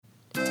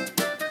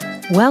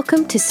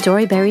Welcome to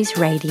Storyberries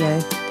Radio.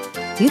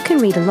 You can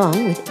read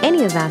along with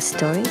any of our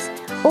stories,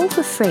 all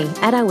for free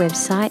at our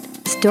website,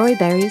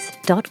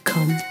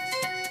 storyberries.com.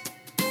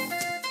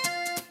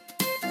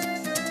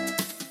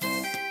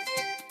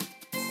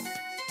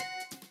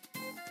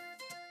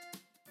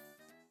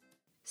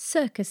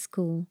 Circus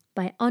School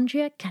by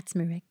Andrea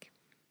Kaczmarek.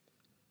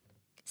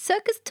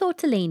 Circus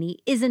Tortellini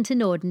isn't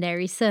an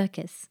ordinary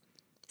circus.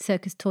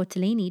 Circus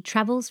Tortellini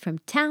travels from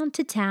town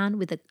to town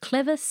with a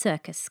clever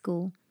circus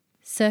school.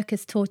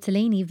 Circus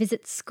Tortellini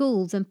visits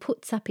schools and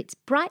puts up its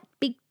bright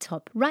big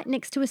top right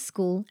next to a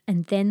school,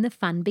 and then the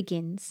fun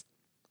begins.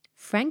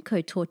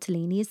 Franco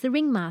Tortellini is the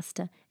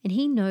ringmaster, and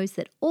he knows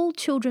that all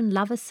children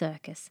love a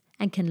circus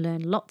and can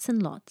learn lots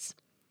and lots.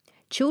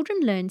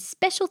 Children learn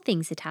special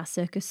things at our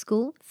circus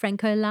school,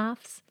 Franco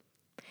laughs.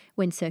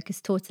 When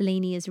Circus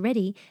Tortellini is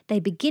ready, they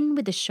begin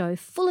with a show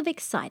full of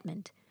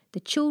excitement.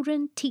 The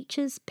children,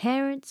 teachers,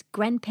 parents,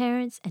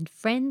 grandparents, and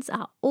friends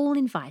are all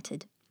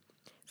invited.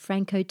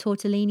 Franco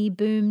Tortellini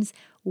booms,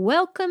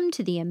 "Welcome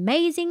to the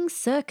amazing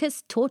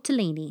Circus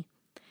Tortellini."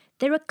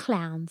 There are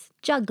clowns,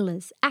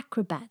 jugglers,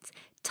 acrobats,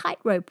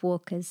 tightrope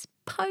walkers,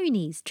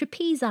 ponies,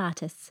 trapeze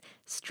artists,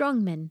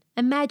 strongmen,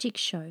 a magic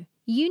show,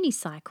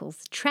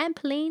 unicycles,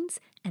 trampolines,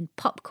 and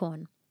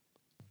popcorn.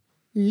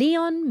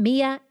 Leon,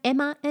 Mia,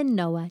 Emma, and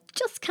Noah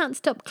just can't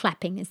stop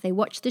clapping as they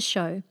watch the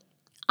show.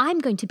 "I'm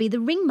going to be the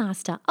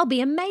ringmaster. I'll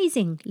be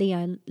amazing,"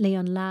 Leon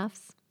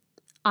laughs.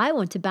 "I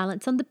want to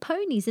balance on the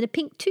ponies in a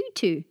pink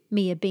tutu,"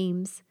 Mia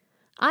beams.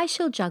 "I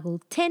shall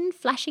juggle 10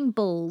 flashing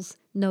balls,"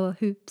 Noah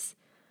hoops.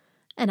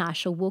 "And I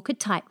shall walk a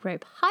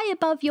tightrope high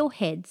above your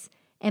heads,"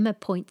 Emma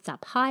points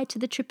up high to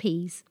the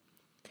trapeze.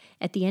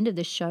 At the end of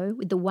the show,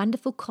 with the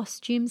wonderful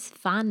costumes,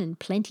 fun, and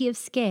plenty of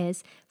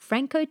scares,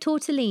 Franco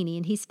Tortellini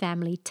and his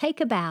family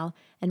take a bow,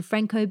 and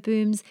Franco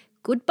booms,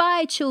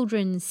 "Goodbye,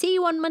 children. See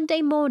you on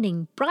Monday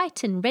morning,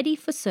 bright and ready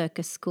for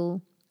circus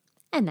school."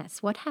 And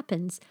that's what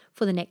happens.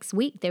 For the next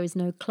week, there is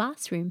no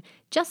classroom,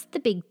 just the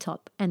big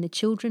top, and the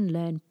children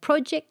learn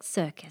Project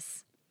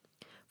Circus.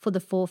 For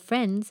the 4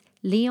 friends,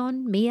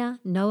 Leon,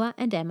 Mia, Noah,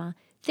 and Emma,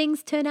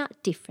 things turn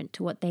out different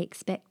to what they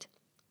expect.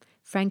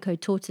 Franco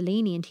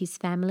Tortellini and his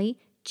family,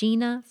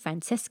 Gina,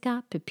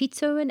 Francesca,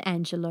 Pepito, and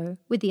Angelo,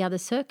 with the other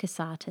circus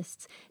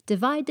artists,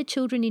 divide the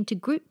children into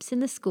groups in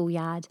the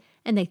schoolyard,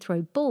 and they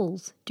throw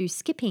balls, do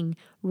skipping,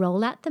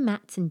 roll out the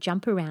mats, and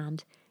jump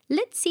around.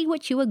 Let's see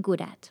what you are good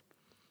at.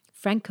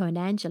 Franco and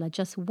Angela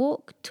just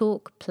walk,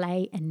 talk,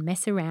 play, and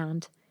mess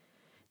around.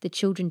 The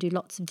children do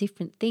lots of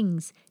different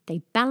things.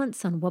 They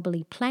balance on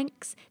wobbly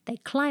planks, they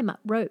climb up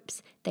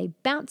ropes, they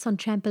bounce on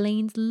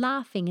trampolines,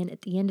 laughing, and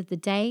at the end of the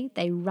day,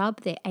 they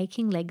rub their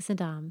aching legs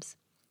and arms.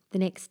 The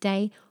next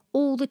day,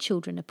 all the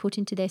children are put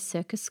into their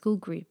circus school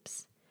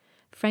groups.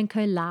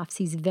 Franco laughs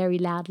his very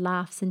loud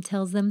laughs and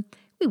tells them,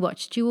 "We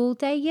watched you all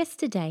day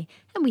yesterday,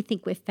 and we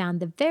think we've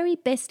found the very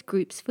best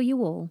groups for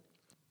you all."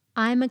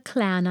 "I'm a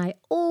clown, I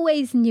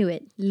always knew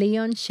it,"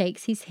 Leon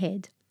shakes his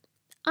head.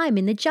 "I'm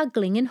in the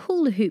juggling and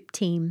hula hoop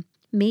team,"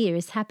 Mia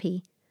is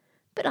happy.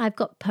 "But I've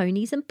got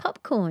ponies and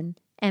popcorn,"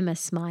 Emma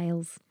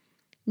smiles.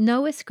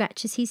 Noah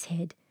scratches his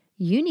head.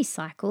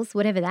 "Unicycles,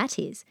 whatever that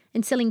is,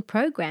 and selling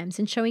programs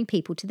and showing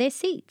people to their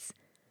seats."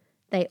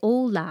 They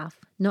all laugh,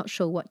 not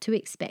sure what to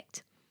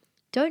expect.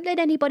 Don't let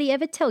anybody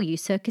ever tell you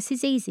circus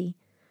is easy.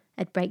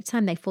 At break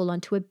time they fall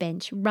onto a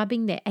bench,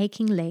 rubbing their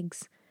aching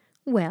legs.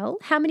 "Well,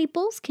 how many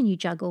balls can you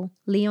juggle?"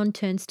 Leon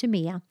turns to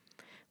Mia.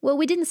 "Well,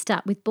 we didn't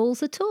start with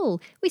balls at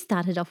all. We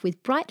started off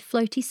with bright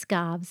floaty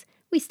scarves.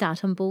 We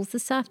start on balls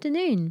this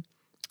afternoon."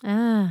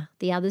 "Ah,"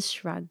 the others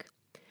shrug.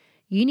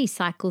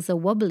 "Unicycles are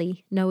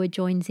wobbly," Noah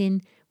joins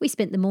in. "We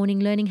spent the morning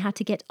learning how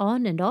to get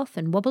on and off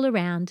and wobble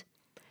around."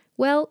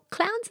 "Well,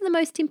 clowns are the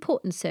most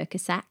important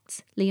circus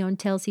acts," Leon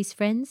tells his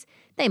friends.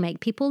 "They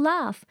make people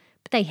laugh,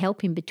 but they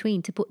help in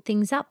between to put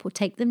things up or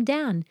take them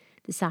down.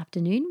 This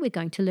afternoon we're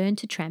going to learn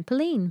to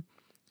trampoline."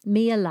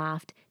 Mia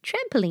laughed.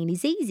 "Trampoline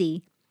is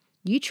easy."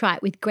 "You try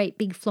it with great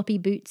big floppy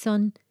boots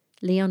on."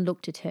 Leon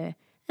looked at her.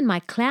 "And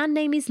my clown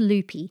name is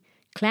Loopy.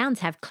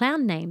 Clowns have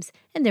clown names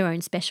and their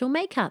own special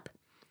makeup."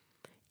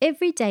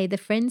 Every day the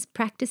friends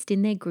practiced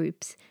in their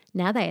groups.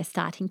 Now they are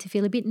starting to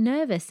feel a bit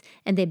nervous,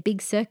 and their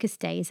big circus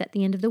day is at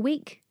the end of the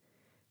week.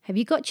 "Have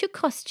you got your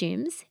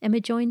costumes?" Emma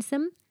joins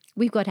them.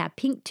 "We've got our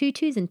pink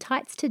tutus and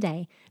tights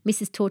today.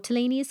 Mrs.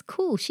 Tortellini is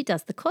cool. She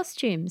does the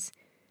costumes."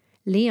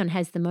 Leon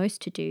has the most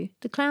to do.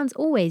 The clowns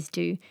always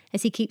do,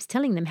 as he keeps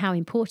telling them how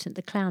important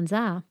the clowns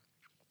are.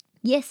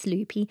 "Yes,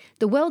 Loopy,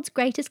 the world's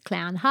greatest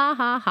clown, ha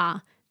ha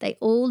ha." They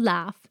all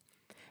laugh.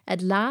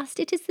 At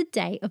last it is the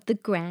day of the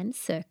grand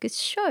circus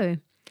show.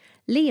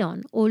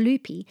 Leon, or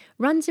Loopy,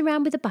 runs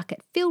around with a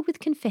bucket filled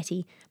with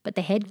confetti, but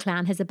the head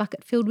clown has a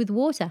bucket filled with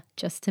water,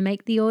 just to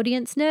make the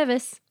audience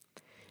nervous.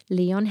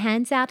 Leon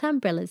hands out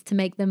umbrellas to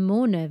make them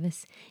more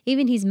nervous.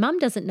 Even his mum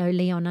doesn't know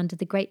Leon under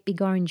the great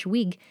big orange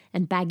wig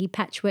and baggy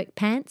patchwork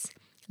pants.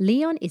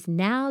 Leon is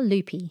now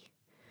Loopy.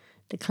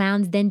 The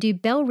clowns then do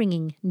bell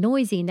ringing,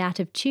 noisy and out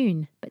of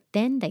tune, but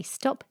then they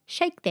stop,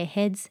 shake their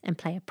heads and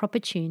play a proper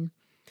tune.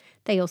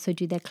 They also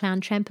do their clown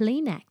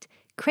trampoline act,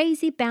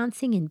 crazy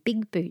bouncing in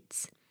big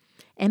boots.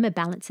 Emma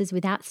balances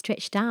with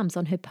outstretched arms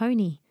on her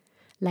pony.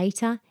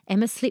 Later,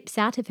 Emma slips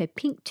out of her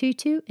pink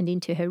tutu and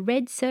into her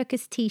red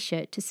circus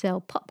t-shirt to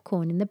sell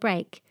popcorn in the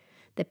break.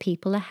 The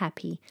people are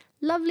happy.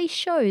 Lovely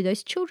show,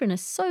 those children are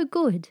so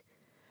good.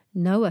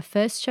 Noah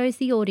first shows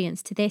the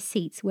audience to their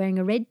seats wearing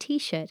a red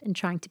t-shirt and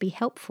trying to be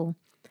helpful.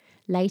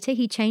 Later,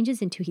 he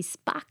changes into his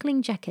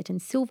sparkling jacket and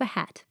silver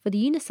hat for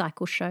the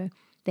unicycle show.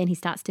 Then he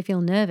starts to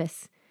feel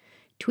nervous.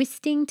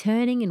 Twisting,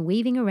 turning and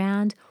weaving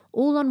around,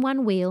 all on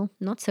one wheel,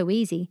 not so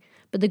easy,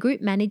 but the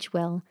group manage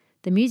well.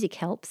 The music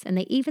helps and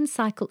they even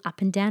cycle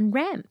up and down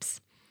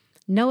ramps.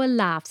 Noah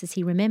laughs as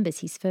he remembers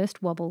his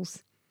first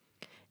wobbles.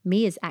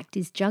 Mia's act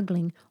is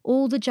juggling.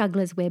 All the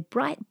jugglers wear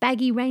bright,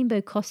 baggy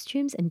rainbow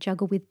costumes and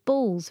juggle with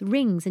balls,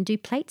 rings and do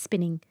plate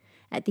spinning.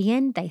 At the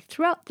end, they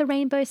throw up the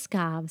rainbow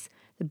scarves.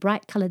 The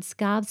bright-coloured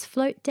scarves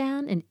float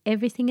down and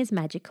everything is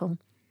magical.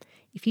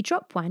 If you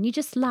drop one, you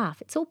just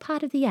laugh. It's all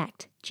part of the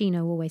act,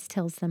 Gino always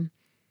tells them.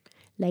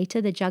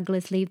 Later, the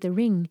jugglers leave the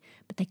ring,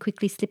 but they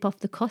quickly slip off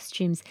the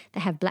costumes. They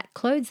have black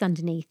clothes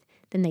underneath.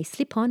 Then they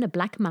slip on a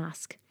black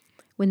mask.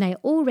 When they are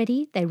all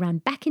ready, they run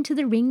back into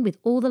the ring with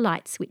all the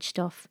lights switched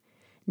off.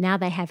 Now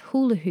they have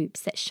hula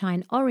hoops that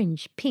shine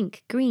orange,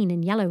 pink, green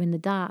and yellow in the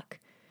dark.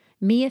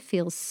 Mia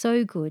feels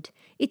so good.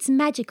 It's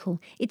magical.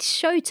 It's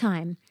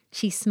showtime.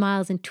 She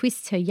smiles and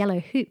twists her yellow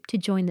hoop to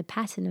join the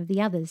pattern of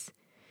the others.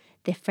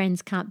 Their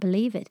friends can't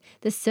believe it.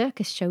 The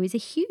circus show is a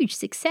huge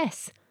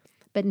success.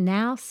 But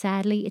now,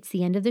 sadly, it's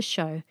the end of the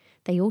show.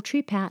 They all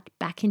troop out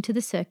back into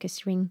the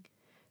circus ring.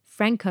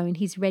 Franco, in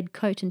his red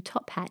coat and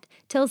top hat,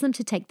 tells them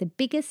to take the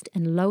biggest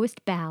and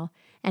lowest bow,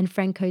 and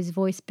Franco's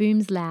voice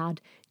booms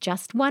loud.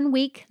 Just 1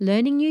 week,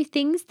 learning new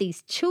things,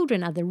 these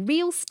children are the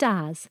real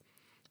stars.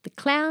 The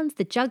clowns,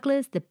 the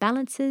jugglers, the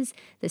balancers,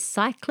 the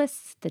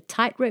cyclists, the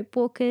tightrope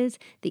walkers,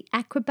 the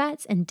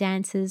acrobats and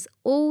dancers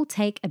all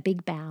take a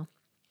big bow.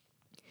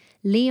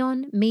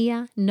 Leon,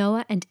 Mia,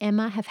 Noah and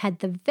Emma have had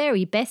the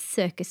very best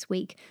circus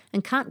week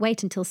and can't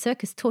wait until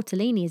Circus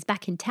Tortellini is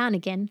back in town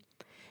again.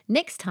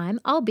 Next time,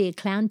 I'll be a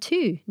clown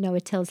too,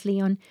 Noah tells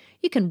Leon.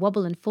 You can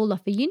wobble and fall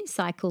off a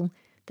unicycle.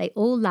 They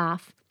all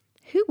laugh.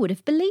 Who would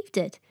have believed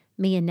it?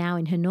 Mia now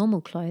in her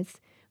normal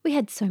clothes. We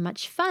had so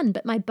much fun,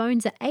 but my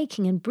bones are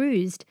aching and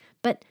bruised.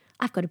 But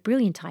I've got a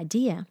brilliant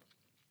idea.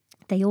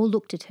 They all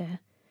looked at her.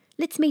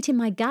 Let's meet in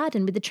my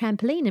garden with the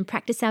trampoline and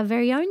practice our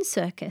very own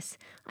circus.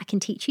 I can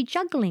teach you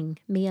juggling,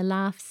 Mia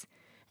laughs.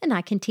 And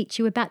I can teach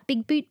you about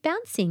big boot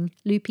bouncing,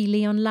 Loopy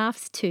Leon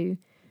laughs too.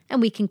 And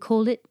we can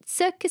call it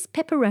Circus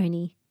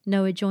Pepperoni,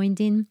 Noah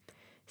joined in.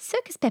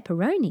 Circus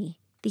Pepperoni?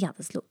 The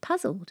others looked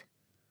puzzled.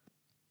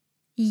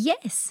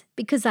 Yes,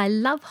 because I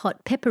love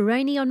hot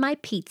pepperoni on my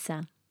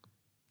pizza.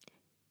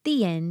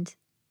 The end.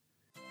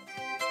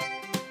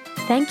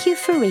 Thank you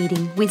for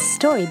reading with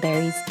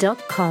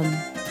Storyberries.com.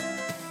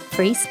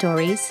 Free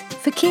stories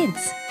for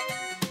kids.